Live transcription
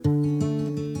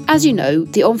As you know,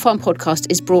 the On Farm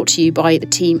podcast is brought to you by the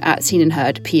team at Seen and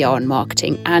Heard PR and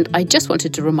Marketing, and I just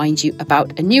wanted to remind you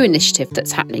about a new initiative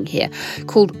that's happening here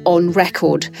called On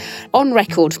Record. On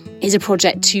Record is a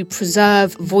project to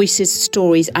preserve voices,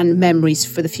 stories and memories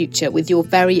for the future with your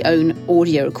very own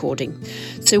audio recording.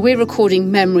 So we're recording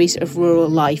memories of rural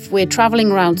life. We're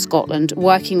travelling around Scotland,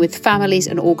 working with families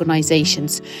and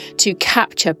organisations to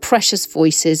capture precious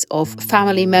voices of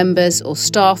family members or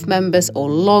staff members or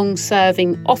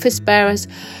long-serving office bearers,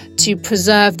 to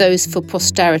preserve those for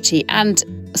posterity and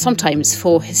sometimes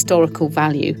for historical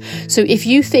value. So if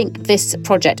you think this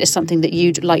project is something that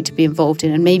you'd like to be involved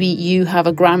in, and maybe you have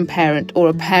a grandparent or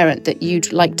a parent that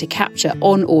you'd like to capture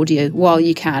on audio while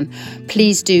you can,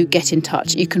 please do get in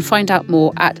touch. You can find out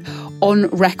more at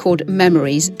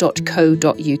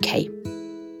onrecordmemories.co.uk.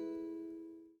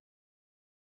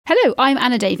 Hello, I'm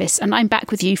Anna Davis and I'm back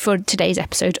with you for today's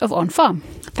episode of On Farm.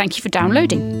 Thank you for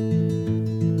downloading.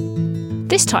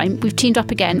 This time, we've teamed up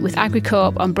again with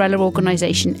agri-co-op umbrella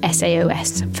organisation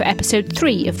SAOS for episode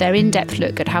 3 of their in-depth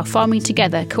look at how farming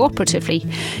together cooperatively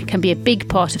can be a big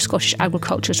part of Scottish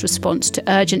agriculture's response to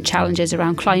urgent challenges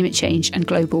around climate change and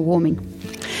global warming.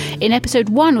 In episode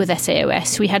 1 with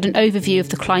SAOS, we had an overview of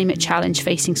the climate challenge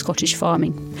facing Scottish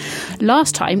farming.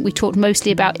 Last time, we talked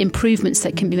mostly about improvements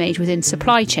that can be made within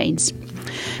supply chains.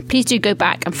 Please do go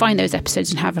back and find those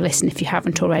episodes and have a listen if you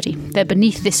haven't already. They're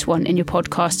beneath this one in your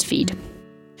podcast feed.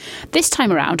 This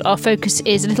time around, our focus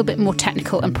is a little bit more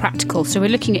technical and practical, so we're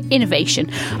looking at innovation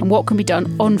and what can be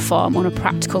done on farm on a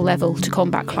practical level to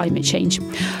combat climate change.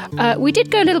 We did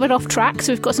go a little bit off track,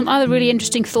 so we've got some other really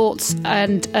interesting thoughts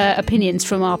and opinions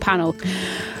from our panel.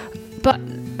 But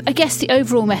I guess the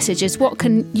overall message is, what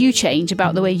can you change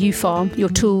about the way you farm, your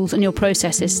tools and your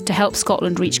processes to help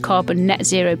Scotland reach carbon net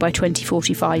zero by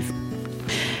 2045?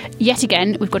 Yet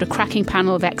again, we've got a cracking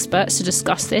panel of experts to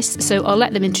discuss this, so I'll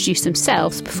let them introduce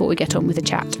themselves before we get on with the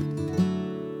chat.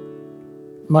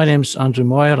 My name's Andrew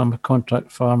Moyer. I'm a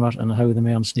contract farmer in How the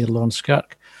Mearns near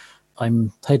Lonskark.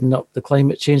 I'm heading up the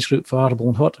climate change group for arable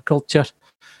and horticulture,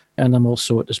 and I'm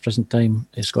also at this present time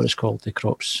a Scottish Quality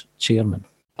Crops chairman.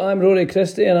 I'm Rory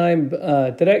Christie and I'm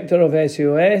Director of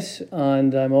SAOS,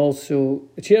 and I'm also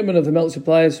Chairman of the Milk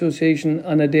Supply Association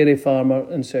and a dairy farmer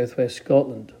in South West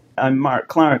Scotland. I'm Mark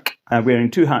Clark. I'm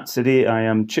wearing two hats today. I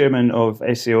am Chairman of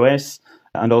SAOS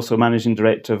and also Managing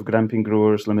Director of Grampian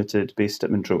Growers Limited based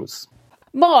at Montrose.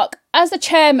 Mark, as the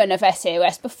Chairman of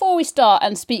SAOS, before we start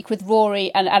and speak with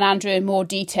Rory and Andrew in more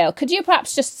detail, could you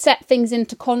perhaps just set things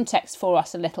into context for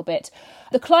us a little bit?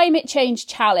 The climate change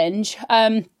challenge,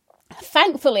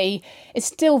 thankfully, is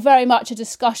still very much a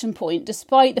discussion point,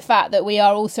 despite the fact that we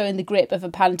are also in the grip of a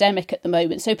pandemic at the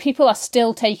moment. So people are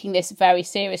still taking this very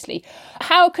seriously.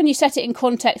 How can you set it in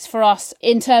context for us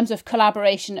in terms of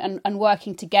collaboration and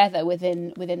working together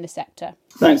within the sector?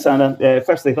 Thanks, Anna.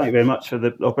 Firstly, thank you very much for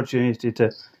the opportunity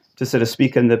to sort of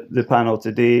speak in the panel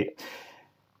today.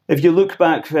 If you look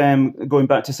back, going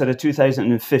back to sort of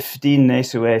 2015,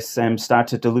 SOS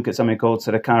started to look at something called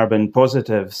sort of carbon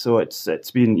positive. So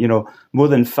it's been, more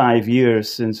than 5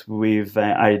 years since we've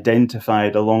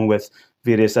identified, along with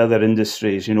various other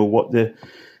industries, what the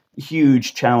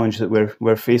huge challenge that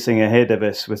we're facing ahead of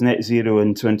us with net zero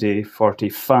in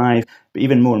 2045, but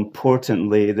even more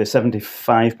importantly, the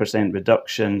 75%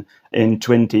 reduction in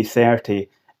 2030.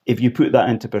 If you put that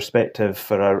into perspective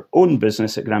for our own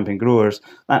business at Grampian Growers,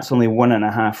 that's only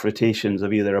 1.5 rotations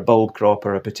of either a bulb crop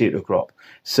or a potato crop.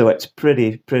 So it's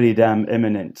pretty damn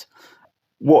imminent.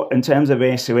 What, in terms of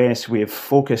SOS, we have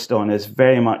focused on is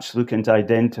very much looking to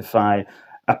identify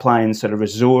applying sort of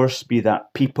resource, be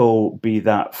that people, be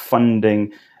that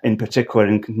funding, in particular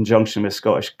in conjunction with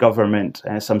Scottish Government,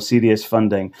 some serious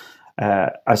funding,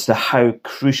 as to how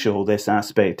crucial this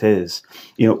aspect is.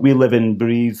 We live and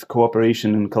breathe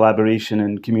cooperation and collaboration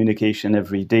and communication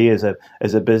every day as a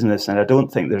business, and I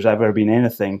don't think there's ever been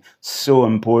anything so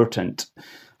important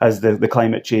as the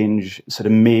climate change sort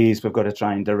of maze we've got to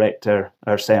try and direct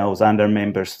ourselves and our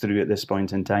members through at this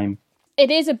point in time. It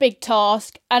is a big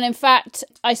task, and in fact,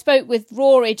 I spoke with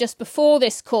Rory just before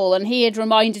this call, and he had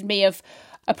reminded me of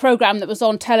a programme that was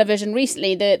on television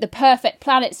recently, the Perfect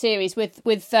Planet series with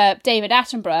David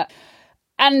Attenborough.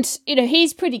 And,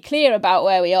 he's pretty clear about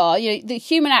where we are. The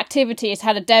human activity has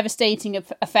had a devastating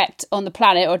effect on the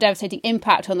planet, or a devastating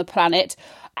impact on the planet,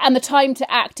 and the time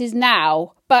to act is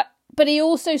now. But he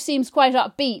also seems quite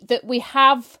upbeat that we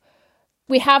have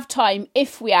time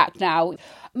if we act now.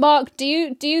 Mark, do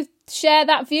you share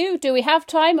that view? Do we have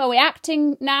time? Are we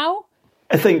acting now?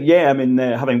 I think,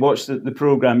 having watched the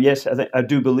programme, yes, I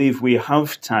do believe we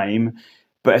have time.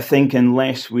 But I think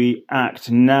unless we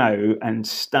act now and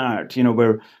start,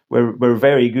 we're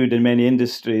very good in many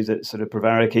industries at sort of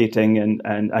prevaricating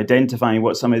and identifying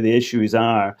what some of the issues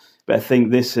are. But I think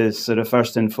this is sort of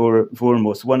first and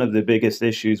foremost one of the biggest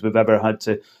issues we've ever had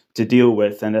to deal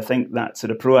with. And I think that sort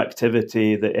of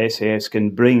proactivity that SAS can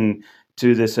bring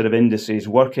to the sort of industries,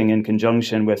 working in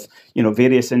conjunction with,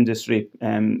 various industry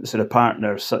sort of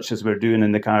partners, such as we're doing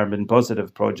in the Carbon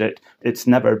Positive project, it's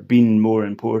never been more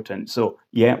important. So,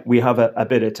 yeah, we have a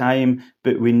bit of time,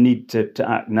 but we need to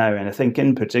act now. And I think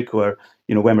in particular,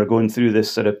 when we're going through this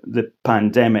sort of the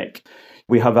pandemic,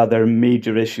 we have other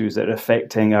major issues that are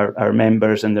affecting our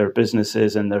members and their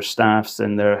businesses and their staffs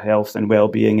and their health and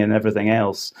well-being and everything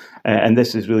else. And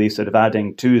this is really sort of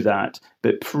adding to that,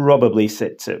 but probably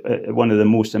sits at one of the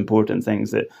most important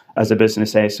things that as a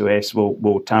business SOS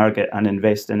will target and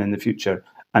invest in the future.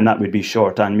 And that would be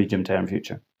short and medium-term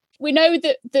future. We know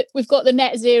that we've got the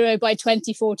net zero by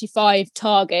 2045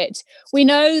 target. We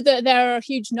know that there are a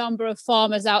huge number of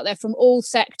farmers out there from all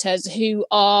sectors who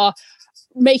are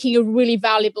making a really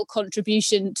valuable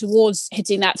contribution towards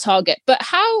hitting that target. But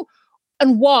how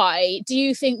and why do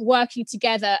you think working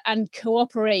together and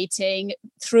cooperating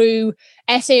through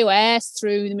SAOS,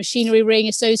 through the Machinery Ring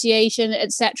Association,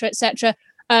 et cetera,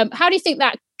 how do you think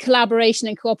that collaboration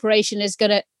and cooperation is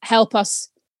going to help us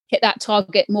hit that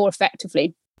target more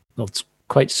effectively? Well, it's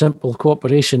quite simple.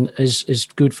 Cooperation is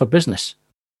good for business.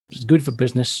 It's good for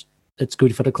business. It's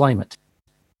good for the climate.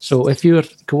 So if you're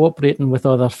cooperating with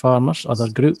other farmers, other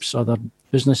groups, other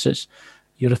businesses,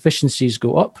 your efficiencies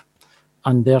go up,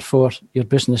 and therefore your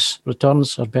business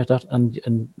returns are better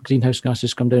and greenhouse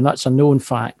gases come down. That's a known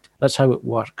fact. That's how it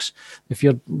works. If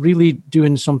you're really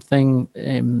doing something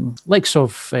like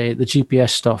the GPS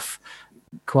stuff,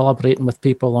 collaborating with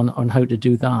people on how to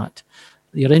do that,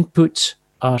 your inputs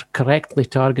are correctly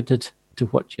targeted to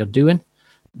what you're doing.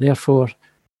 Therefore,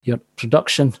 your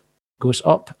production goes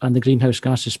up and the greenhouse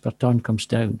gases per tonne comes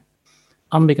down.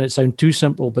 I'm making it sound too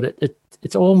simple, but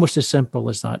it's almost as simple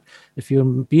as that. If you're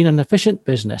being an efficient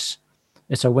business,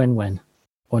 it's a win-win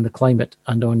on the climate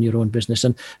and on your own business.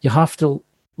 And you have to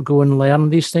go and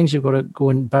learn these things. You've got to go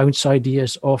and bounce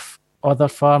ideas off other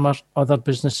farmers, other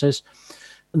businesses.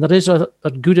 And there is a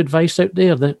good advice out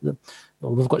there.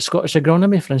 We've got Scottish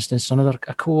Agronomy, for instance,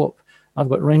 a co-op. I've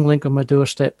got Ringlink on my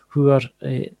doorstep who are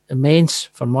immense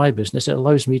for my business. It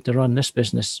allows me to run this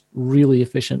business really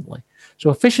efficiently. So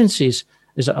efficiencies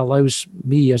is it allows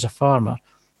me as a farmer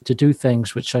to do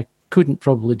things which I couldn't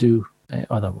probably do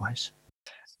otherwise.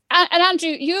 And Andrew,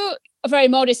 you're a very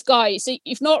modest guy, so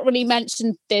you've not really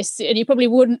mentioned this, and you probably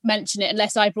wouldn't mention it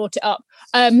unless I brought it up.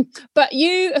 But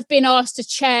you have been asked to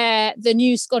chair the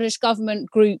new Scottish Government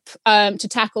group to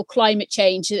tackle climate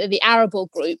change, the Arable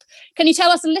Group. Can you tell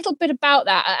us a little bit about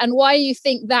that and why you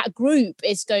think that group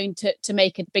is going to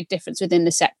make a big difference within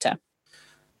the sector?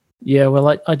 Yeah,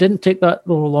 well, I didn't take that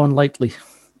role on lightly,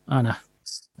 Anna.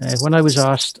 When I was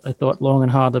asked, I thought long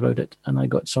and hard about it, and I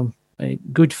got some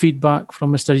good feedback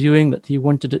from Mr. Ewing that he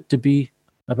wanted it to be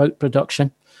about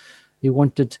production. He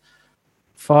wanted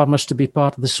farmers to be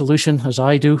part of the solution, as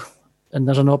I do, and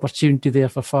there's an opportunity there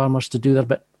for farmers to do their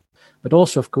bit. But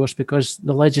also, of course, because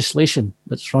the legislation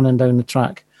that's running down the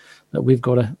track, that we've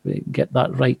got to get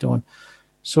that right on.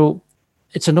 So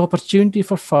it's an opportunity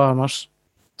for farmers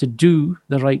to do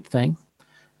the right thing,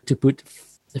 to put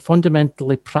the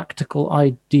fundamentally practical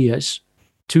ideas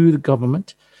to the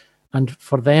government, and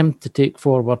for them to take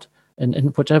forward in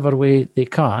whatever way they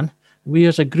can. We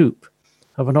as a group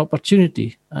have an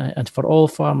opportunity, and for all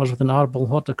farmers within arable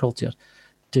horticulture,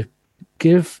 to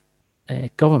give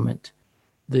government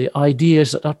the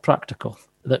ideas that are practical,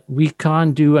 that we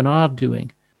can do and are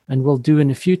doing and will do in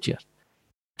the future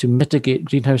to mitigate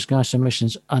greenhouse gas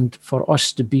emissions, and for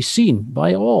us to be seen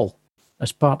by all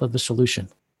as part of the solution.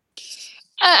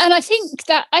 And I think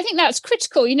that's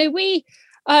critical. We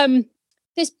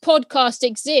this podcast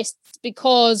exists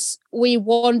because we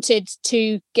wanted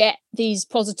to get these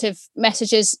positive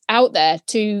messages out there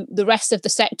to the rest of the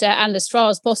sector and as far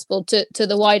as possible to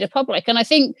the wider public. And I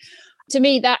think, to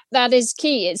me, that is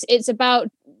key. It's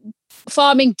about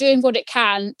farming doing what it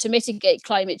can to mitigate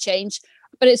climate change,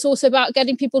 but it's also about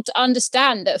getting people to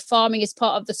understand that farming is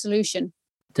part of the solution.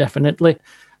 Definitely.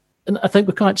 And I think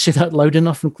we can't say that loud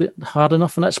enough and hard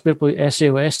enough, and that's probably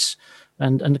SAOS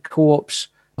and co-ops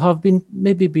have been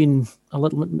a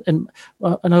little in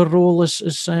our role as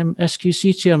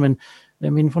SQC chairman. I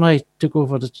mean, when I took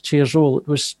over the chair's role, it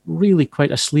was really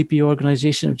quite a sleepy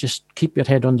organisation. Just keep your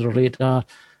head under the radar.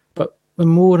 But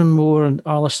more and more, and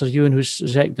Alistair Ewan, who's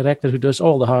exec director, who does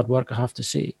all the hard work, I have to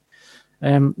say,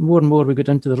 more and more we got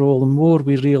into the role, the more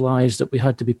we realised that we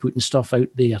had to be putting stuff out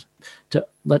there to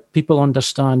let people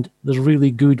understand the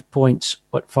really good points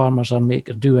what farmers are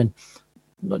doing,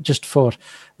 not just for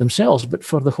themselves, but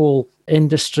for the whole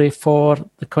industry, for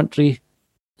the country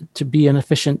to be an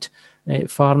efficient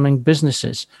farming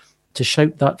businesses. To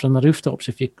shout that from the rooftops,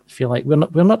 if you feel like we're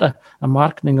not a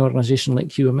marketing organisation like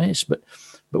QMS, but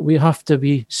we have to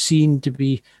be seen to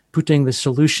be putting the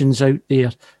solutions out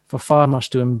there for farmers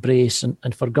to embrace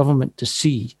and for government to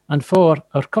see, and for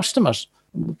our customers,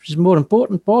 which is more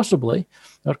important possibly.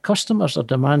 Our customers are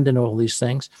demanding all these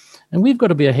things, and we've got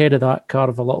to be ahead of that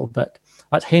curve a little bit.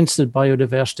 Hence the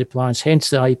biodiversity plans, hence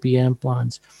the IPM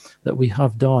plans that we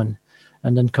have done,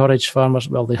 and encourage farmers.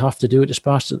 Well, they have to do it as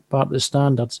part of the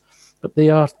standards, but they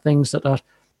are things that are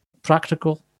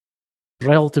practical,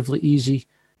 relatively easy,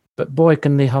 but boy,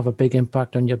 can they have a big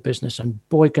impact on your business, and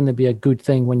boy, can they be a good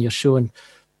thing when you're showing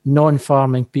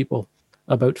non-farming people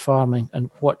about farming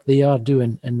and what they are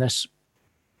doing in this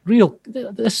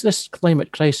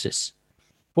climate crisis,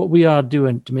 what we are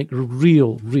doing to make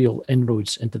real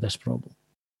inroads into this problem.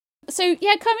 So,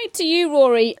 yeah, coming to you,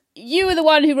 Rory, you were the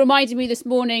one who reminded me this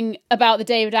morning about the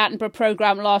David Attenborough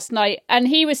programme last night, and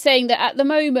he was saying that at the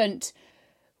moment,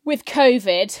 with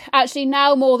COVID, actually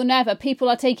now more than ever, people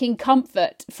are taking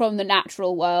comfort from the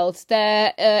natural world.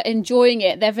 They're enjoying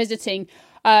it, they're visiting,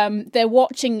 they're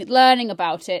watching, learning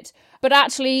about it, but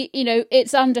actually,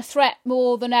 it's under threat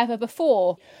more than ever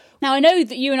before. Now, I know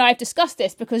that you and I have discussed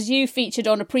this because you featured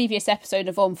on a previous episode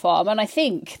of On Farm, and I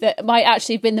think that might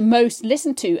actually have been the most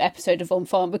listened to episode of On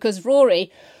Farm because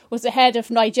Rory was ahead of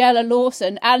Nigella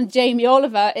Lawson and Jamie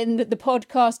Oliver in the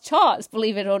podcast charts,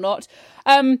 believe it or not.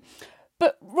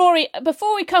 But Rory,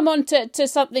 before we come on to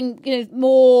something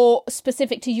more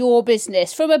specific to your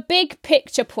business, from a big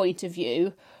picture point of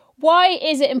view, why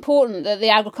is it important that the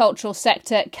agricultural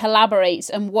sector collaborates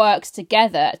and works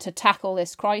together to tackle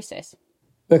this crisis?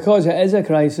 Because it is a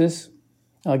crisis,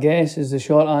 I guess, is the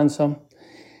short answer.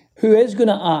 Who is going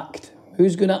to act?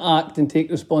 Who's going to act and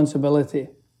take responsibility?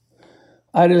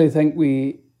 I really think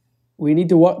we need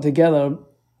to work together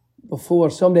before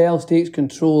somebody else takes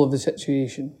control of the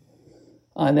situation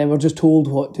and then we're just told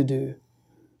what to do.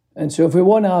 And so if we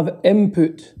want to have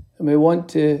input and we want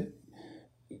to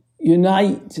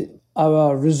unite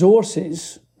our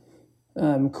resources,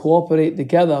 cooperate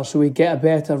together so we get a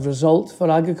better result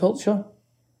for agriculture,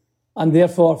 and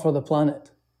therefore for the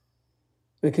planet.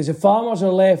 Because if farmers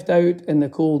are left out in the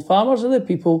cold, farmers are the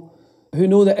people who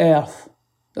know the earth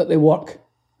that they work,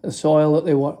 the soil that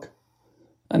they work.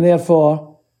 And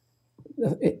therefore,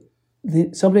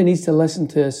 somebody needs to listen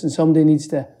to us and somebody needs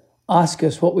to ask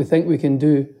us what we think we can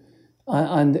do.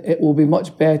 And it will be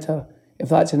much better if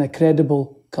that's in a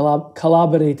credible,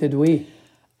 collaborated way.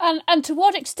 And to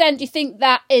what extent do you think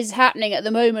that is happening at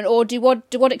the moment? Or to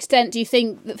what extent do you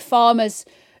think that farmers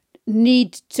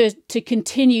need to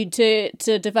continue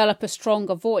to develop a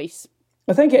stronger voice?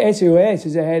 I think SEOS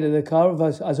is ahead of the curve,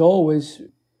 as always,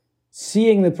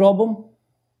 seeing the problem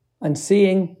and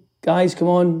saying, guys, come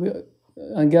on,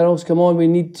 and girls, come on, we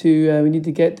need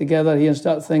to get together here and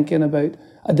start thinking about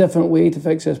a different way to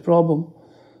fix this problem.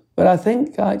 But I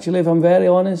think, actually, if I'm very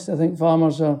honest, I think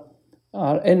farmers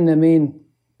are in the main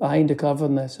behind the curve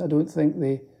on this. I don't think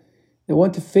they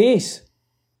want to face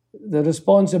the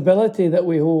responsibility that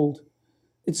we hold.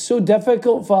 It's so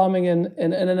difficult farming in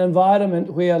an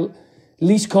environment where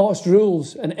least cost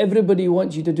rules and everybody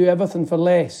wants you to do everything for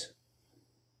less.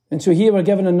 And so here we're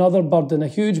given another burden, a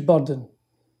huge burden.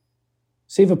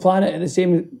 Save the planet at the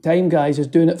same time, guys, is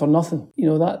doing it for nothing.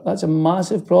 That's a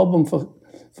massive problem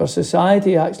for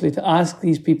society, actually, to ask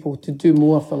these people to do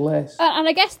more for less. And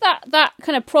I guess that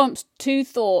kind of prompts two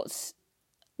thoughts.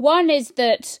 One is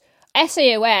that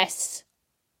SEOS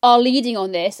are leading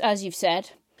on this, as you've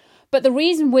said. But the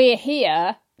reason we're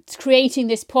here creating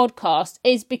this podcast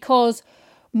is because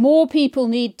more people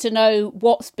need to know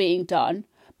what's being done.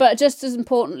 But just as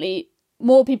importantly,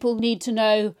 more people need to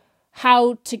know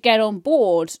how to get on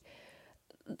board.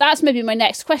 That's maybe my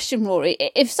next question, Rory.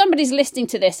 If somebody's listening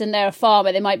to this and they're a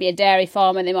farmer, they might be a dairy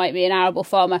farmer, they might be an arable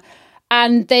farmer,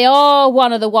 and they are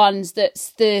one of the ones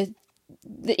that's the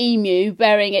emu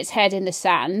burying its head in the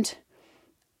sand,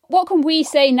 what can we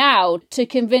say now to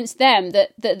convince them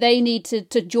that they need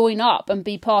to join up and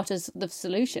be part of the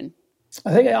solution?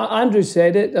 I think Andrew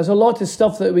said it. There's a lot of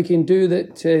stuff that we can do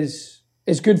that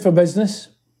is good for business.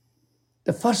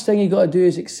 The first thing you've got to do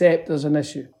is accept there's an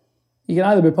issue. You can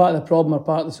either be part of the problem or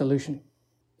part of the solution.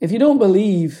 If you don't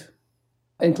believe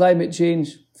in climate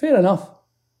change, fair enough.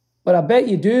 But I bet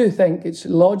you do think it's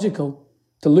logical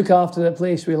to look after the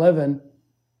place we live in.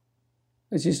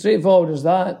 It's as straightforward as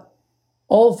that.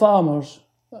 all farmers,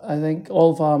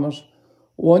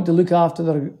 want to look after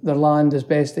their land as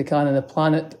best they can and the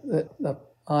planet that their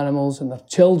animals and their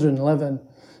children live in.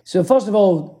 So first of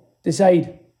all,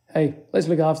 decide, hey, let's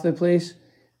look after the place.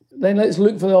 Then let's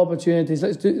look for the opportunities.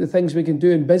 Let's do the things we can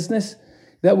do in business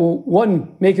that will,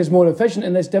 one, make us more efficient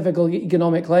in this difficult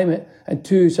economic climate, and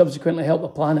two, subsequently help the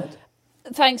planet.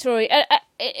 Thanks, Rory.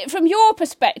 From your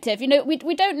perspective,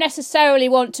 we don't necessarily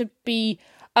want to be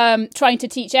trying to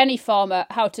teach any farmer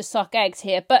how to suck eggs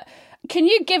here, but can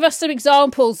you give us some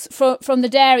examples from the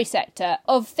dairy sector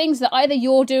of things that either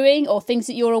you're doing or things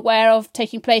that you're aware of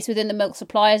taking place within the Milk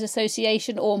Suppliers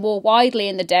Association or more widely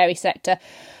in the dairy sector?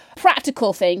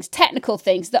 Practical things, technical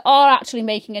things that are actually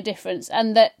making a difference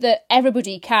and that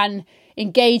everybody can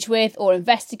engage with or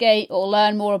investigate or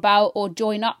learn more about or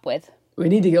join up with? We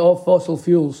need to get off fossil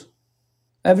fuels.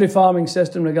 Every farming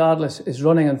system, regardless, is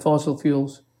running on fossil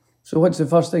fuels. So what's the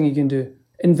first thing you can do?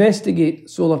 Investigate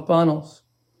solar panels.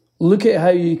 Look at how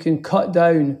you can cut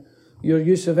down your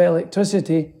use of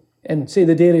electricity in, say,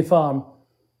 the dairy farm.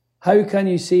 How can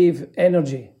you save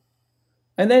energy?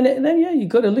 And then, you've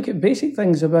got to look at basic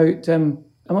things about how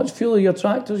much fuel are your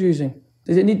tractors using?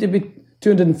 Does it need to be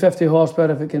 250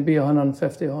 horsepower if it can be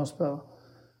 150 horsepower?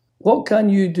 What can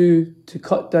you do to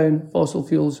cut down fossil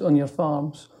fuels on your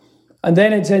farms? And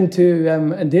then it's into,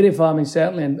 and dairy farming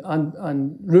certainly,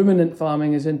 and ruminant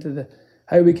farming is into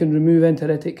how we can remove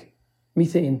enteric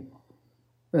methane.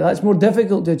 Well, that's more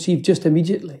difficult to achieve just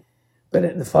immediately.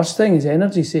 But the first thing is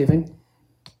energy saving.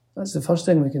 That's the first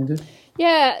thing we can do.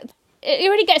 Yeah, it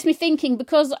really gets me thinking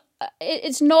because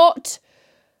it's not,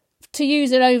 to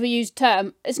use an overused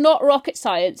term, it's not rocket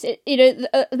science.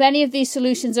 Many of these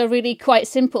solutions are really quite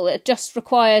simple. It just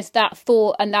requires that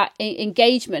thought and that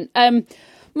engagement.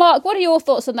 Mark, what are your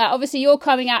thoughts on that? Obviously, you're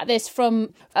coming at this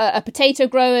from a potato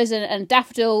growers and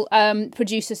daffodil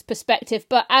producers' perspective,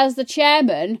 but as the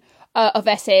chairman of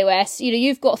SAOS,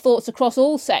 you've got thoughts across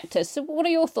all sectors. So what are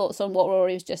your thoughts on what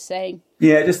Rory was just saying?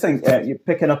 Yeah, I just think you're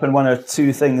picking up on one or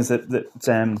two things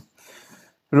that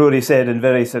Rory said, and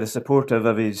very sort of supportive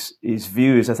of his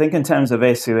views. I think in terms of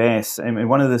SOS, I mean,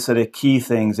 one of the sort of key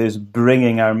things is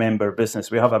bringing our member business.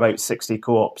 We have about 60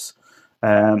 co-ops,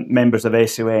 members of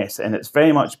SOS, and it's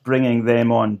very much bringing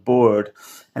them on board.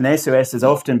 And SOS has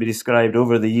often been described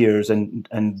over the years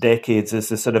and decades as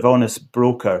the sort of honest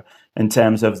broker in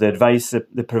terms of the advice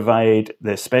that they provide,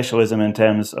 the specialism in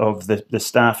terms of the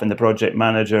staff and the project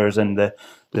managers and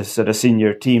the sort of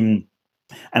senior team.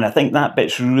 And I think that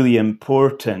bit's really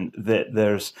important, that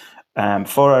there's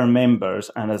for our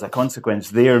members, and as a consequence,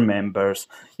 their members,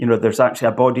 there's actually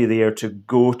a body there to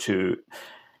go to.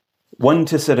 One,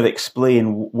 to sort of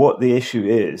explain what the issue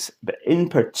is, but in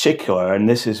particular, and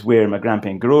this is where my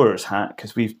Grampian Growers hat,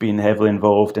 because we've been heavily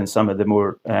involved in some of the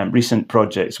more recent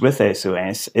projects with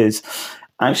SOS, is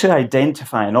actually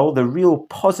identifying all the real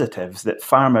positives that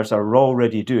farmers are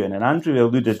already doing. And Andrew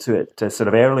alluded to it sort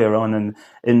of earlier on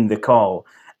in the call.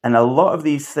 And a lot of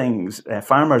these things,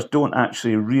 farmers don't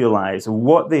actually realise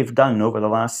what they've done over the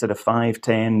last sort of 5,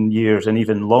 10 years and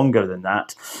even longer than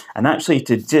that. And actually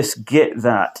to just get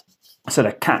that sort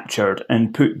of captured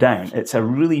and put down, it's a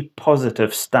really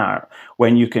positive start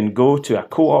when you can go to a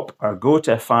co-op or go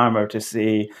to a farmer to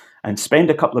say, and spend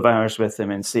a couple of hours with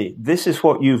them and say, this is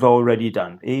what you've already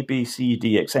done, A, B, C,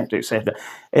 D, etc., etc.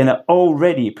 And it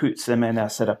already puts them in a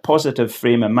sort of positive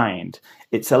frame of mind.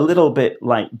 It's a little bit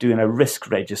like doing a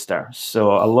risk register.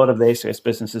 So a lot of the SOS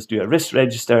businesses do a risk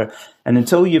register. And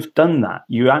until you've done that,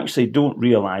 you actually don't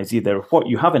realise either what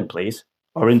you have in place,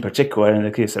 or in particular, in the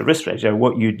case of risk register,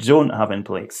 what you don't have in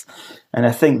place. And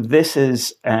I think this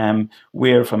is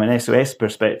where, from an SOS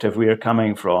perspective, we're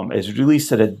coming from, is really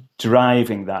sort of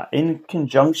driving that in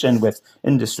conjunction with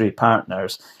industry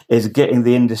partners, is getting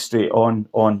the industry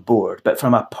on board, but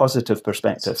from a positive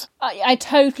perspective. I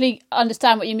totally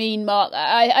understand what you mean, Mark.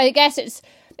 I guess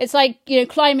it's like,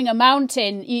 climbing a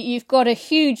mountain. You've got a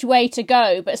huge way to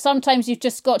go, but sometimes you've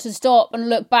just got to stop and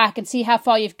look back and see how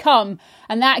far you've come.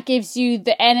 And that gives you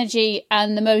the energy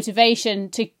and the motivation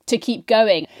to keep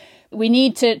going. We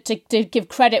need to give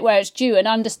credit where it's due and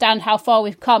understand how far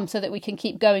we've come so that we can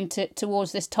keep going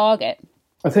towards this target.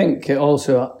 I think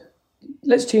also,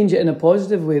 let's change it in a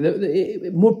positive way.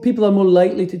 More people are more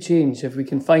likely to change if we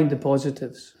can find the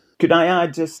positives. Could I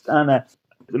add just, Anna,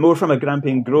 more from a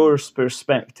Grampian Growers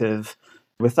perspective,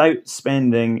 without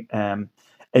spending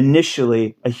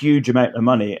initially a huge amount of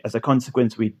money. As a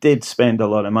consequence, we did spend a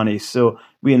lot of money. So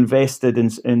we invested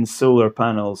in solar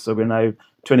panels. So we're now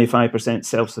 25%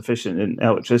 self-sufficient in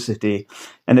electricity.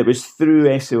 And it was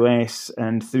through SOS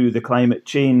and through the Climate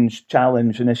Change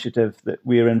Challenge initiative that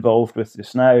we're involved with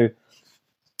just now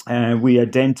we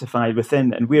identified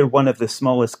within, and we're one of the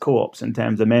smallest co-ops in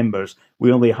terms of members.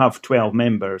 We only have 12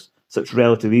 members, so it's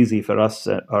relatively easy for us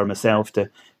or myself to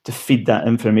feed that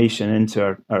information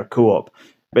into our co-op.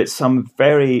 But some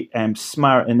very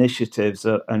smart initiatives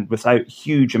and without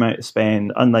huge amount of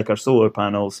spend, unlike our solar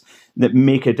panels, that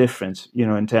make a difference,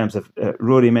 in terms of,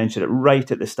 Rory mentioned it right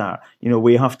at the start,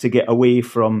 we have to get away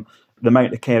from the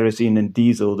amount of kerosene and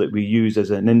diesel that we use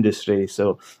as an industry.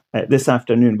 So this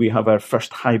afternoon, we have our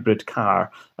first hybrid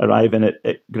car arriving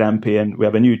at Grampian, and we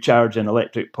have a new charging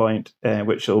electric point,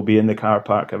 which will be in the car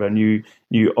park of our new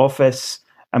office.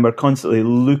 And we're constantly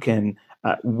looking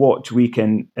at what we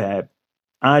can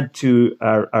add to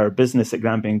our business at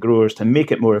Grampian Growers to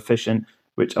make it more efficient,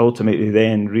 which ultimately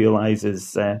then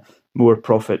realises more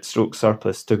profit stroke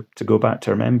surplus to go back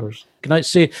to our members. Can I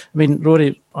say,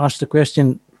 Rory asked the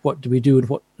question, what do we do and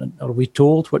what are we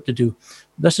told what to do?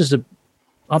 This is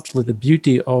absolutely the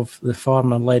beauty of the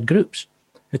farmer-led groups.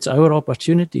 It's our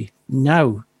opportunity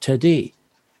now, today,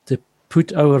 to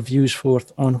put our views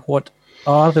forth on what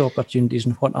are the opportunities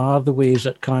and what are the ways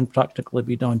that can practically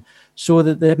be done, so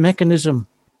that the mechanism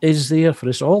is there for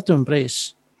us all to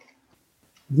embrace.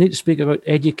 We need to speak about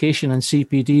education and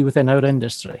CPD within our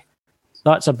industry.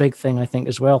 That's a big thing, I think,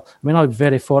 as well. I'm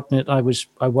very fortunate. I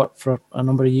worked for a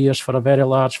number of years for a very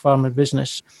large farming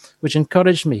business, which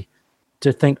encouraged me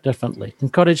to think differently,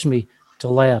 encouraged me to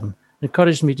learn,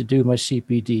 encouraged me to do my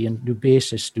CPD and do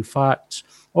basis, do facts,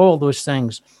 all those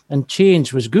things. And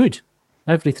change was good.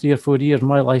 Every 3 or 4 years,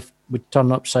 my life would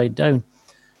turn upside down.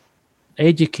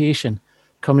 Education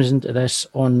comes into this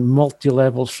on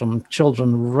multi-levels, from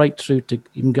children right through to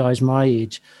even guys my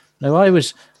age. Now, I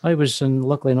was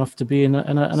lucky enough to be in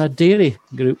a dairy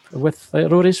group with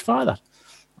Rory's father.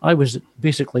 I was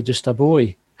basically just a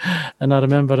boy, and I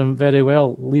remember him very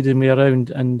well, leading me around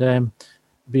and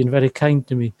being very kind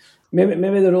to me.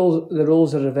 Maybe the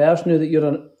roles are reversed now that you're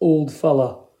an old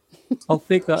fella. I'll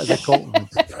take that as a compliment.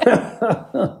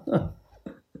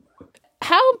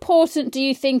 How important do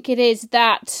you think it is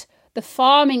that the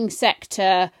farming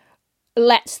sector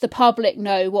lets the public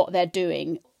know what they're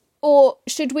doing? Or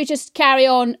should we just carry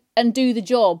on and do the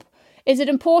job? Is it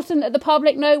important that the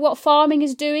public know what farming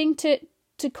is doing to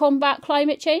combat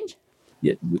climate change?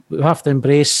 Yeah, we have to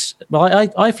embrace. Well,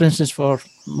 I for instance, for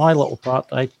my little part,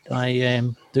 I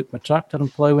took my tractor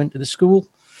and plough into the school,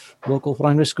 local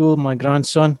primary school. My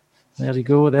grandson, there you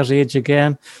go, there's age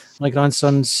again. My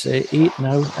grandson's 8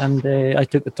 now, and I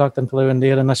took the tractor and plough in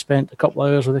there, and I spent a couple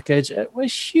of hours with the kids. It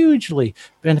was hugely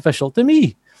beneficial to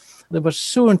me. They were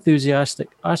so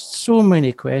enthusiastic, asked so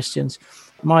many questions.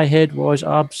 My head was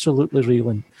absolutely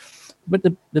reeling. But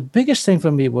the biggest thing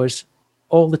for me was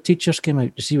all the teachers came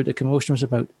out to see what the commotion was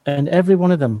about, and every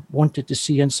one of them wanted to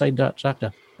see inside that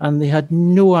tractor, and they had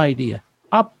no idea,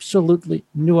 absolutely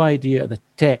no idea of the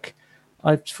tech.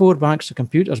 I have 4 banks of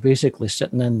computers basically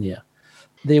sitting in there.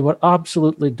 They were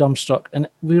absolutely dumbstruck, and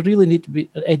we really need to be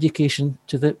education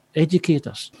to the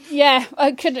educators. Yeah,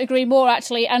 I couldn't agree more,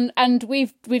 actually. And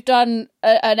we've done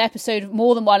an episode,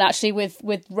 more than one actually, with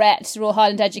RET, Royal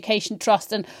Highland Education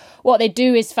Trust, and what they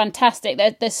do is fantastic.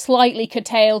 They're slightly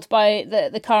curtailed by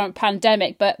the current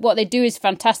pandemic, but what they do is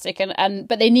fantastic,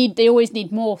 but they always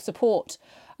need more support.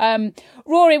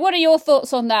 Rory, what are your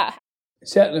thoughts on that?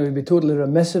 Certainly, we'd be totally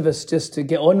remiss of us just to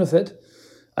get on with it.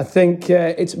 I think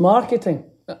it's marketing.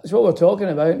 That's what we're talking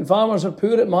about. And farmers are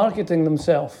poor at marketing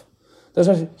themselves. There's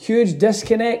a huge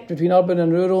disconnect between urban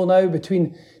and rural now,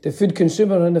 between the food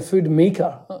consumer and the food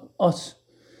maker, us.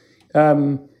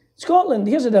 Scotland,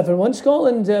 here's a different one.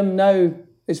 Scotland now,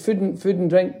 its food and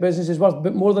drink business is worth a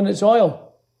bit more than its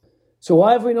oil. So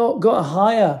why have we not got a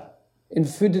higher in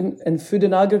food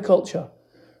and agriculture?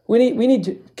 We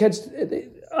need kids.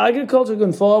 Agriculture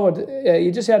going forward, you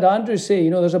just heard Andrew say,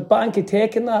 there's a bank of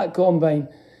tech in that combine.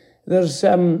 There's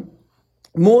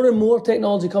more and more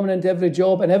technology coming into every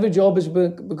job, and every job is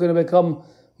going to become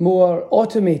more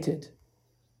automated.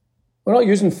 We're not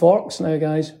using forks now,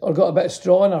 guys, or got a bit of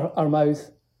straw in our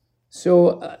mouth.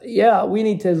 So, we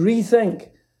need to rethink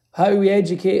how we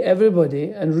educate everybody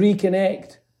and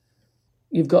reconnect.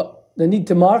 You've got the need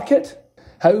to market,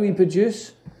 how we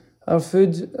produce our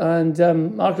food,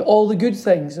 and market all the good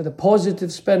things and the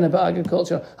positive spin about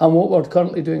agriculture and what we're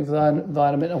currently doing for the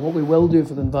environment and what we will do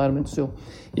for the environment. So,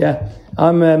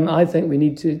 I think we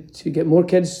need to get more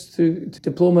kids through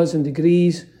diplomas and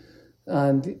degrees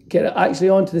and get it actually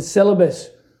onto the syllabus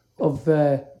of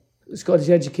Scottish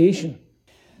education.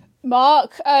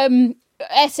 Mark,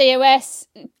 SAOS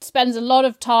spends a lot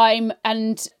of time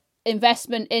and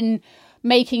investment in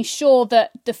making sure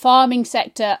that the farming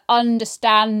sector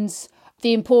understands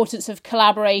the importance of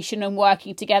collaboration and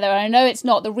working together. And I know it's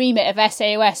not the remit of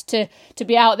SAOS to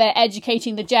be out there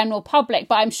educating the general public,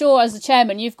 but I'm sure as the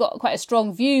chairman, you've got quite a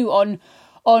strong view on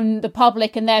the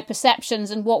public and their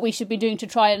perceptions and what we should be doing to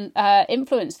try and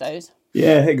influence those.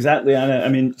 Yeah, exactly, Anna. I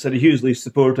mean, sort of hugely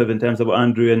supportive in terms of what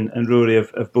Andrew and Rory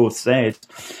have both said.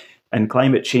 And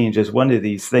climate change is one of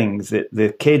these things that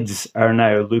the kids are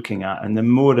now looking at. And the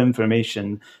more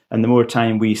information and the more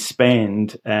time we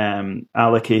spend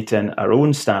allocating our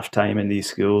own staff time in these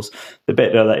schools, the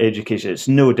better that education. It's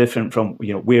no different from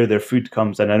where their food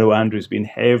comes. And I know Andrew's been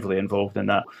heavily involved in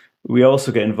that. We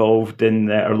also get involved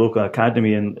in our local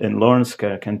academy in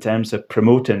Laurencekirk in terms of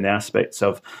promoting the aspects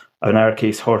of, in our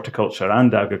case, horticulture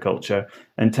and agriculture,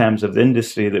 in terms of the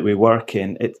industry that we work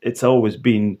in. It's always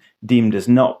been deemed as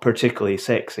not particularly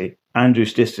sexy.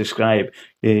 Andrew's just described,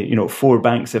 4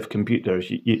 banks of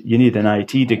computers. You need an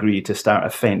IT degree to start a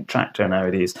Fendt tractor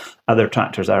nowadays. Other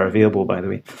tractors are available, by the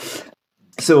way.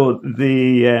 So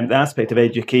the aspect of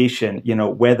education,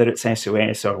 whether it's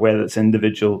SOS or whether it's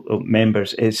individual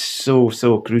members, is so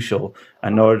crucial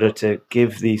in order to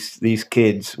give these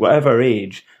kids, whatever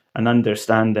age, an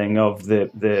understanding of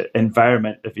the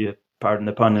environment, if you pardon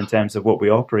the pun, in terms of what we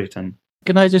operate in.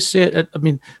 Can I just say, I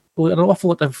mean, an awful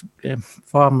lot of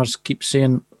farmers keep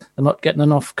saying they're not getting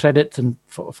enough credit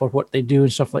for what they do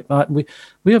and stuff like that. And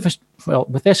we have,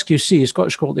 with SQC,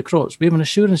 Scottish Quality Crops, we have an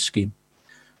assurance scheme,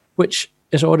 which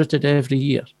is audited every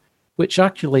year, which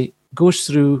actually goes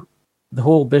through the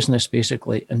whole business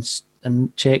basically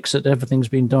and checks that everything's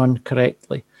been done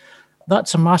correctly.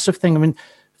 That's a massive thing. I mean,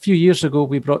 a few years ago,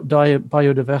 we brought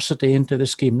biodiversity into the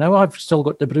scheme. Now I've still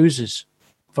got the bruises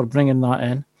for bringing that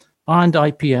in, and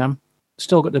IPM,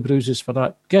 still got the bruises for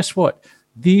that. Guess what?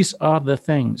 These are the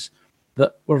things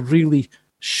that we're really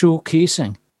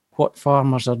showcasing what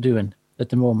farmers are doing at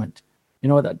the moment.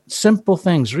 That simple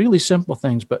things, really simple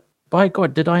things, but by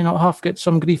God, did I not have to get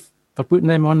some grief for putting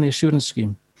them on the assurance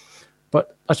scheme?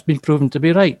 But that's been proven to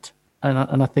be right.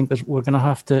 And I think that we're going to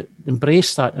have to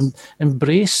embrace that and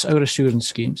embrace our assurance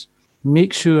schemes.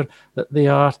 Make sure that they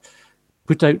are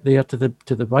put out there to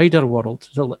the wider world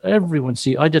to let everyone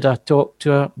see. I did a talk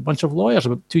to a bunch of lawyers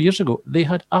about 2 years ago. They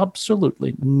had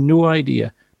absolutely no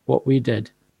idea what we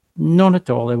did. None at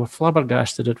all. They were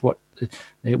flabbergasted at what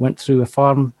they went through a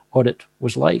farm audit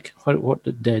was like, what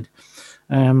it did.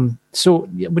 So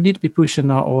we need to be pushing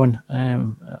that on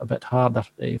a bit harder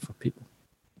for people.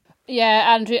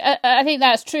 Yeah, Andrew, I think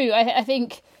that's true. I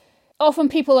think often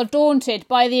people are daunted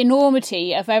by the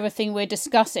enormity of everything we're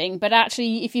discussing, but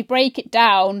actually, if you break it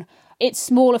down, it's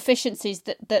small efficiencies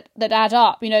that add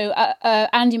up.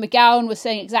 Andy McGowan was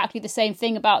saying exactly the same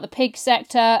thing about the pig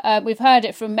sector. We've heard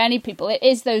it from many people. It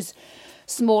is those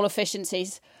small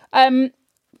efficiencies.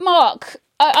 Mark,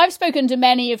 I've spoken to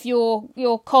many of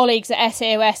your colleagues at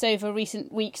SAOS over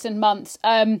recent weeks and months,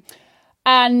 and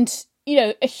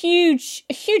a huge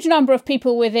number of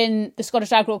people within the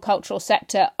Scottish agricultural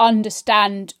sector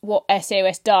understand what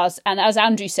SAOS does, and as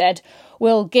Andrew said,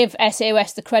 will give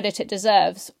SAOS the credit it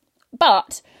deserves.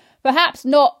 But perhaps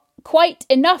not quite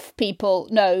enough people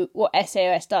know what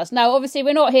SAOS does. Now, obviously,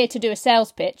 we're not here to do a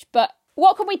sales pitch, but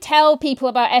what can we tell people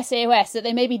about SAOS that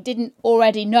they maybe didn't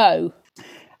already know?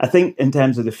 I think in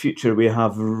terms of the future, we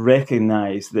have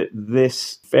recognised that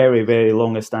this very, very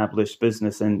long-established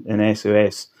business in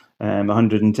SOS,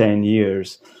 110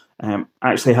 years,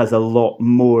 actually has a lot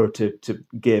more to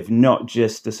give, not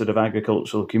just the sort of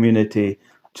agricultural community,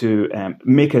 to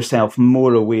make ourselves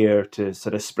more aware, to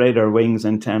sort of spread our wings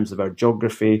in terms of our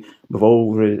geography. We've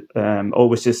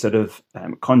always just sort of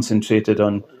concentrated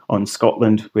on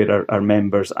Scotland, where our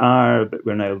members are, but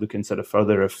we're now looking sort of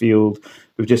further afield.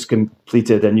 We've just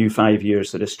completed a new 5-year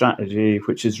sort of strategy,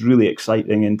 which is really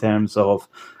exciting in terms of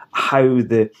how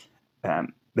the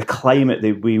climate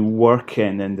that we work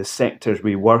in and the sectors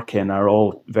we work in are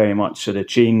all very much sort of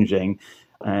changing.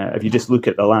 If you just look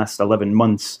at the last 11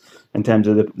 months in terms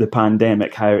of the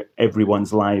pandemic, how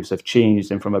everyone's lives have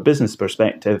changed. And from a business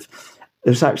perspective,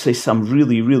 there's actually some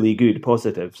really, really good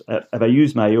positives. If I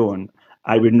use my own,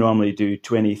 I would normally do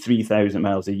 23,000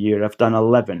 miles a year. I've done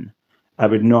 11. I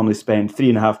would normally spend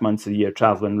 3.5 months a year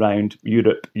travelling around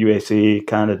Europe, USA,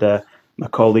 Canada. My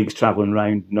colleagues travelling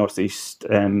around Northeast,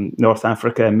 North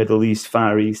Africa, Middle East,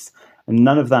 Far East. And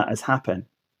none of that has happened.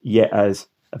 Yet, as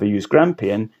if I use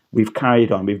Grampian, we've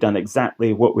carried on. We've done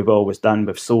exactly what we've always done.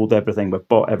 We've sold everything. We've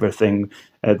bought everything.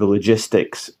 The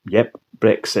logistics, yep,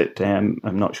 Brexit.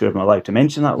 I'm not sure if I'm allowed to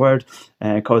mention that word,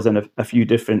 causing a few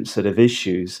different sort of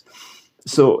issues.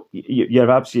 So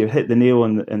you've hit the nail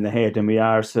on the head, and we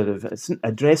are sort of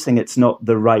addressing. It's not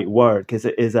the right word because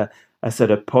it is a a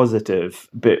sort of positive,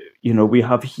 but we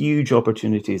have huge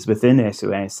opportunities within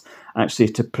SOS actually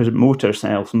to promote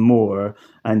ourselves more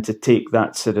and to take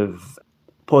that sort of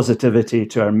positivity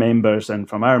to our members and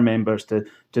from our members to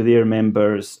their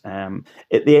members.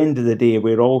 At the end of the day,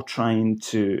 we're all trying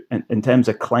to, in terms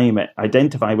of climate,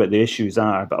 identify what the issues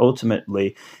are, but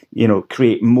ultimately,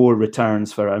 create more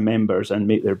returns for our members and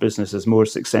make their businesses more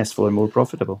successful and more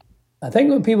profitable. I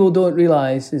think what people don't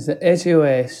realise is that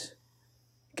SOS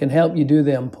can help you do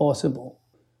the impossible.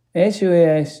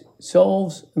 SOS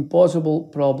solves impossible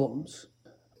problems.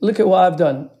 Look at what I've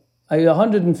done. I had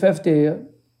 150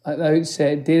 at the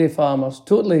outset, dairy farmers,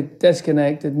 totally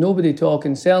disconnected, nobody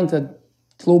talking, selling to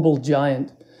a global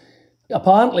giant.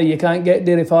 Apparently, you can't get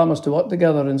dairy farmers to work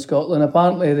together in Scotland.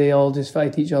 Apparently, they all just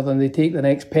fight each other and they take the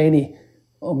next penny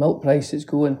of milk price that's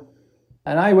going.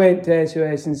 And I went to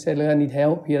SOS and said, look, I need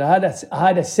help here. I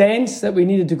had a sense that we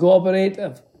needed to cooperate.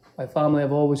 My family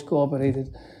have always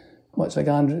cooperated, much like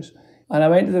Andrew's. And I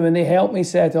went to them and they helped me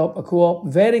set up a co-op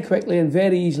very quickly and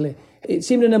very easily. It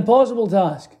seemed an impossible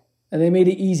task and they made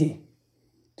it easy.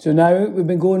 So now we've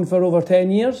been going for over 10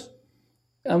 years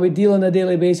and we deal on a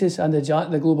daily basis and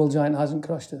the global giant hasn't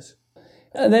crushed us.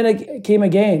 And then it came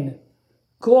again.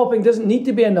 Co-oping doesn't need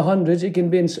to be in the hundreds, it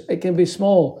can be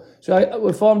small. So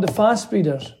we formed the Fast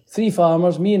Breeders, 3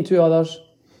 farmers, me and 2 others.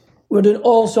 We're doing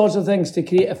all sorts of things to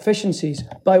create efficiencies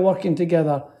by working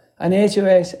together. And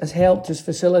SOS has helped us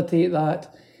facilitate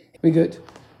that. We got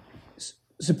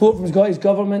support from Scottish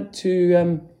Government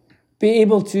to be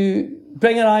able to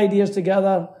bring our ideas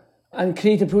together and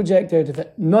create a project out of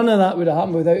it. None of that would have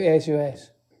happened without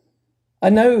SOS.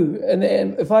 And now,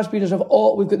 the Fast Breeders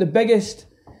we've got the biggest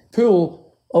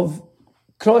pool of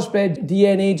crossbred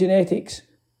DNA genetics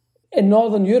in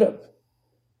Northern Europe,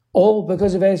 all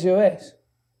because of SOS,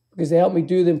 because they helped me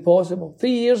do the impossible. 3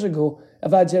 years ago,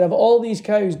 if I'd said, have all these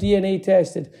cows DNA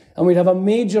tested, and we'd have a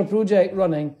major project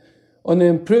running on the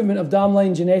improvement of dam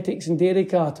line genetics in dairy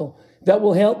cattle that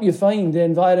will help you find the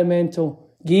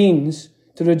environmental gains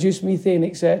to reduce methane,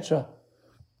 etc.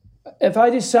 If I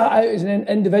just sat out as an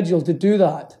individual to do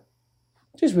that,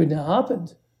 it just wouldn't have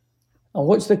happened. And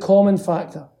what's the common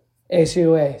factor?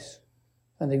 SOS.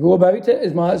 And they go about it,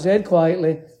 as Matt said,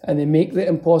 quietly, and they make the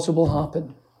impossible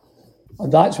happen.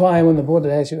 And that's why I'm on the board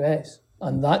of SOS.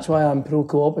 And that's why I'm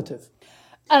pro-cooperative.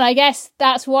 And I guess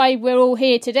that's why we're all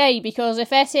here today, because if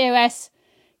SOS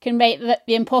can make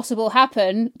the impossible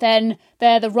happen, then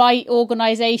they're the right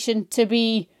organisation to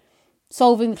be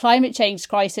solving the climate change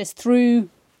crisis through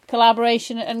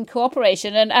collaboration and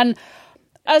cooperation. And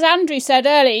as Andrew said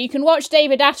earlier, you can watch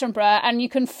David Attenborough and you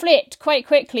can flit quite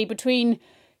quickly between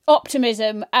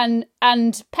optimism and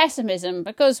pessimism,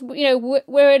 because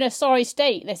we're in a sorry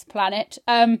state, this planet.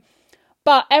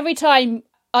 But every time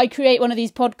I create one of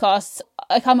these podcasts,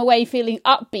 I come away feeling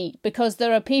upbeat because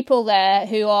there are people there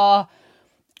who are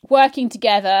working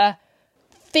together,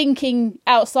 thinking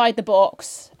outside the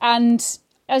box, and,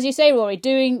 as you say, Rory,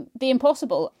 doing the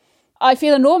impossible. I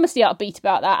feel enormously upbeat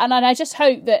about that, and I just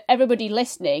hope that everybody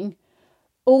listening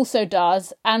also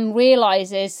does and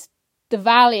realises the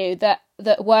value that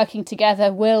working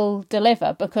together will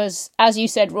deliver, because, as you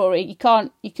said, Rory, you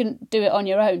couldn't do it on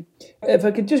your own. If I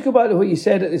could just go back to what you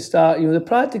said at the start, the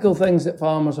practical things that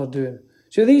farmers are doing.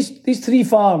 So these 3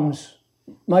 farms,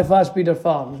 my Fast Breeder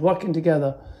farms, working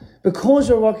together, because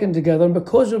we're working together and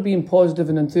because we're being positive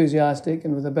and enthusiastic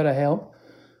and with a bit of help,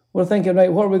 we're thinking,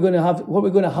 right, what are we going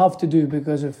to have to do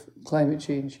because of climate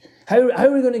change? How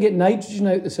are we going to get nitrogen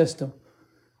out of the system?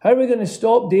 How are we going to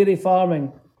stop dairy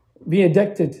farming being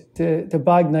addicted to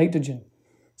bagged nitrogen?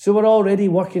 So we're already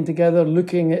working together,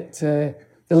 looking at the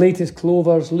latest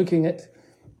clovers, looking at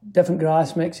different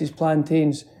grass mixes,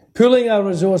 plantains, pooling our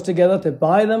resource together to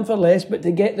buy them for less, but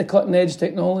to get the cutting edge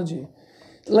technology.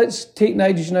 Let's take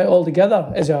nitrogen out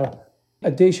altogether as our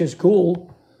audacious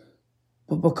goal.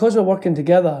 But because we're working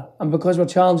together and because we're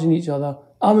challenging each other,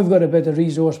 and we've got a bit of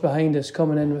resource behind us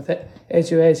coming in with it,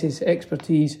 SOS's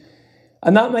expertise,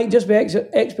 and that might just be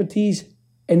expertise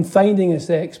in finding us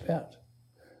the expert.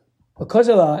 Because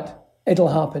of that, it'll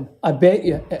happen. I bet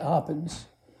you it happens.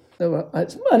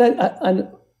 And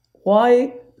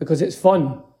why? Because it's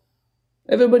fun.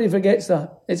 Everybody forgets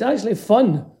that. It's actually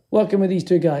fun working with these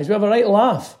 2 guys. We have a right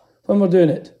laugh when we're doing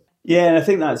it. Yeah, and I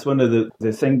think that's one of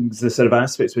the things, the sort of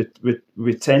aspects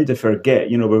we tend to forget.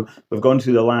 We've gone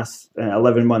through the last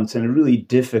 11 months in really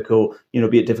difficult,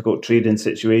 be it difficult trading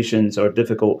situations or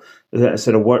difficult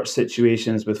sort of work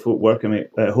situations with folk working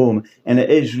at home. And it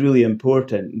is really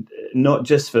important, not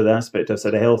just for the aspect of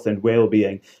sort of health and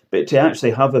well-being, but to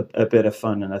actually have a bit of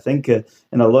fun. And I think in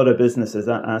a lot of businesses,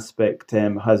 that aspect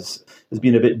has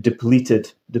been a bit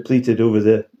depleted over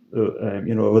the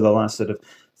over the last sort of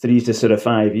 3 to sort of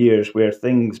 5 years, where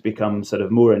things become sort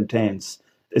of more intense.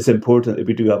 It's important that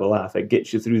we do have a laugh. It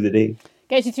gets you through the day.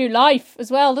 Gets you through life as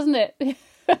well, doesn't it?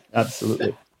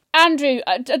 Absolutely. Andrew,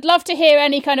 I'd love to hear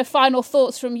any kind of final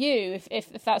thoughts from you,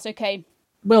 if that's okay.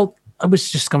 Well, I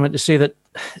was just coming to say that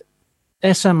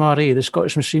SMRA, the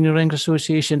Scottish Machinery Ring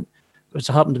Association, which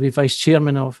I happen to be vice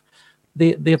chairman of,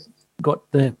 they've got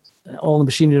all the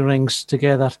machinery rings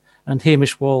together, and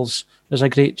Hamish Walls does a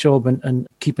great job in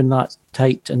keeping that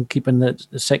tight and keeping the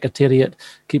secretariat,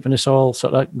 keeping us all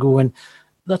sort of going.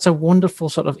 That's a wonderful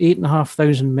sort of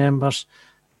 8,500 members.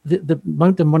 The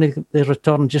amount of money they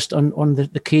return just on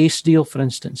the case deal, for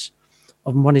instance,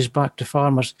 of monies back to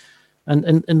farmers, and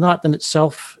that in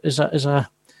itself is a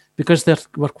because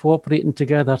we're cooperating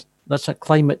together. That's a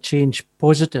climate change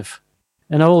positive.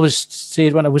 And I always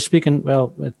said when I was speaking,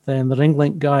 with the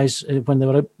Ringlink guys, when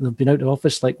they've been out of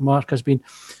office, like Mark has been,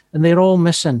 and they're all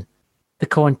missing the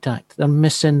contact. They're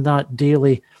missing that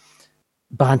daily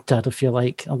banter, if you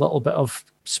like, a little bit of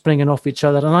springing off each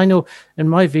other. And I know in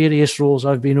my various roles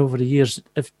I've been over the years,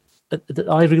 that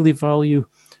I really value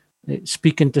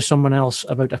speaking to someone else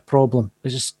about a problem.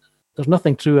 There's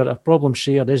nothing true. A problem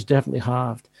shared is definitely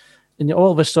halved. And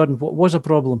all of a sudden, what was a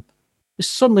problem, it's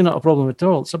suddenly not a problem at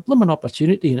all. It's a blooming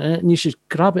opportunity, and you should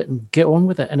grab it and get on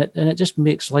with it. And it just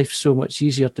makes life so much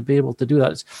easier to be able to do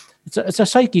that. It's a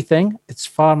psyche thing. It's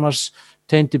farmers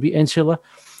tend to be insular.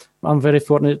 I'm very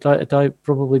fortunate that I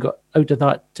probably got out of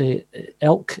that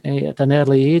ilk at an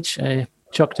early age.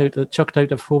 Chucked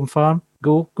out of home farm.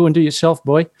 Go and do yourself,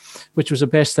 boy. Which was the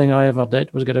best thing I ever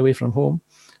did, was get away from home.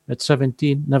 At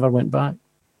 17, never went back.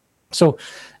 So,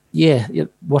 yeah,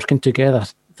 working together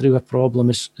through a problem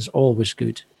is always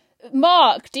good.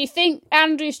 Mark, do you think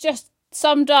Andrew's just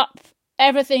summed up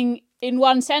everything in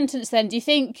one sentence then? Do you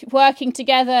think working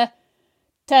together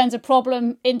turns a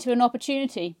problem into an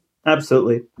opportunity?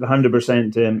 Absolutely.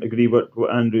 100% agree with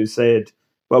what Andrew said.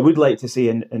 What I would like to see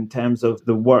in terms of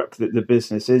the work that the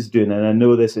business is doing, and I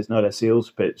know this is not a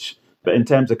sales pitch, but in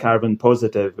terms of Carbon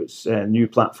Positive, which a new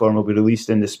platform will be released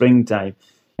in the springtime,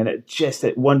 and it just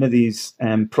one of these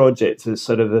projects that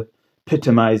sort of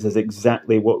epitomises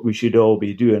exactly what we should all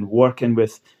be doing, working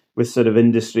with sort of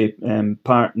industry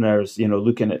partners,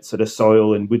 looking at sort of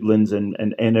soil and woodlands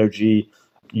and energy,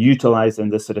 utilising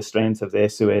the sort of strength of the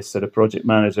SOS sort of project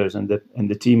managers and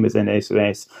the team within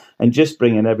SOS, and just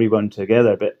bringing everyone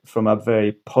together, but from a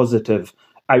very positive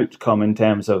outcome in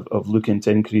terms of looking to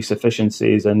increase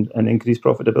efficiencies and increase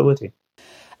profitability.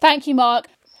 Thank you, Mark.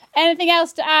 Anything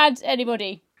else to add,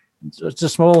 anybody? It's a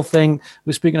small thing. I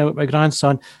was speaking about my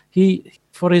grandson.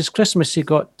 For his Christmas, he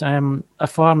got a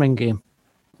farming game,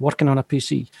 working on a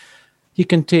PC. He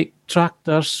can take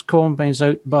tractors, combines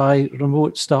out by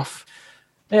remote stuff.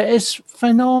 It is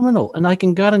phenomenal. And I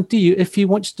can guarantee you, if he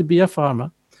wants to be a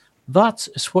farmer, that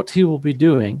is what he will be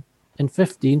doing in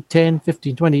 10,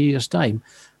 15, 20 years' time.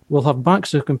 We'll have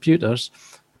banks of computers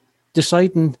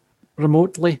deciding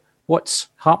remotely what's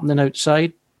happening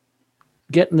outside,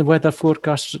 getting the weather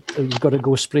forecast, you've got to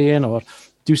go spraying or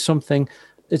do something.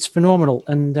 It's phenomenal.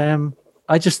 And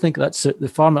I just think that's it. The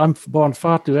farmer, I'm born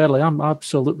far too early. I'm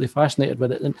absolutely fascinated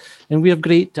with it. And we have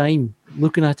great time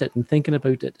looking at it and thinking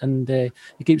about it. And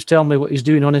he keeps telling me what he's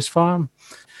doing on his farm.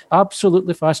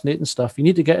 Absolutely fascinating stuff. You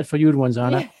need to get it for your ones,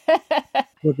 Anna.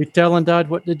 We'll be telling Dad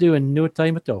what to do in no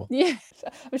time at all. Yeah,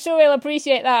 I'm sure he'll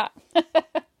appreciate that.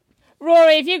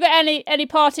 Rory, have you got any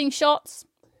parting shots?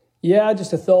 Yeah,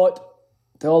 just a thought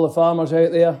to all the farmers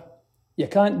out there. You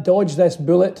can't dodge this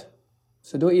bullet,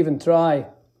 so don't even try.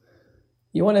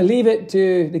 You want to leave it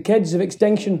to the kids of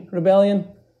Extinction Rebellion,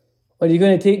 or you're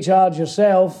going to take charge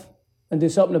yourself and do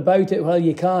something about it while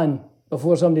you can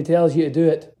before somebody tells you to do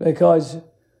it. Because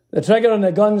the trigger on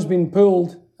the gun's been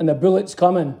pulled and the bullet's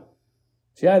coming.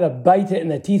 So you either bite it in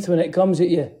the teeth when it comes at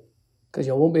you, because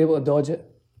you won't be able to dodge it.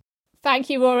 Thank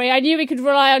you, Rory. I knew we could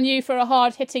rely on you for a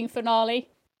hard-hitting finale.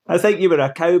 I think you were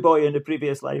a cowboy in the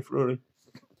previous life, Rory.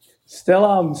 Still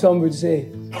am, some would say.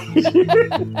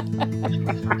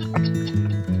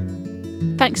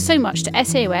 Thanks so much to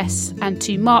SAOS and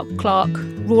to Mark Clark,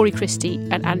 Rory Christie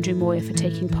and Andrew Moyer for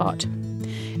taking part.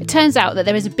 It turns out that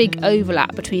there is a big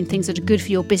overlap between things that are good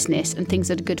for your business and things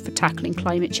that are good for tackling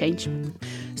climate change.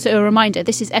 So a reminder,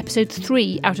 this is episode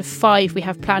 3 out of 5 we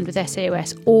have planned with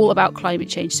SAOS, all about climate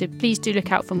change, so please do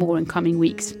look out for more in coming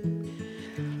weeks.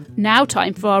 Now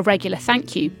time for our regular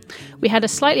thank you. We had a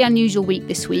slightly unusual week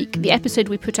this week. The episode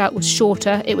we put out was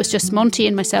shorter. It was just Monty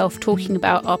and myself talking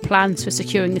about our plans for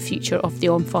securing the future of the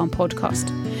On Farm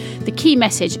podcast. The key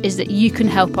message is that you can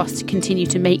help us to continue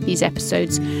to make these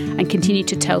episodes and continue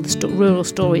to tell the rural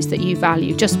stories that you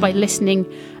value just by listening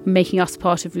and making us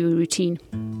part of your routine.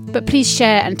 But please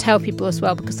share and tell people as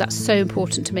well, because that's so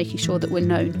important to making sure that we're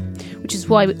known, which is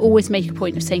why we always make a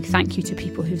point of saying thank you to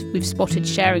people who we've spotted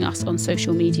sharing us on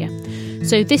social media.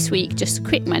 So this week, just a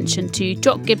quick mention to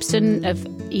Jock Gibson of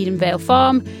Edenvale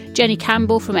Farm, Jenny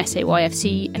Campbell from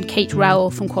SAYFC and Kate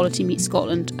Rowell from Quality Meat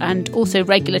Scotland, and also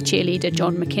regular cheerleader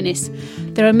John McInnes.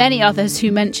 There are many others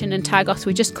who mention and tag us.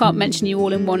 We just can't mention you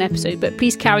all in one episode, but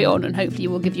please carry on and hopefully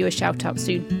we'll give you a shout out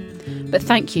soon. But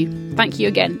thank you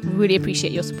again. We really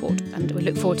appreciate your support and we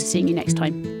look forward to seeing you next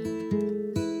time.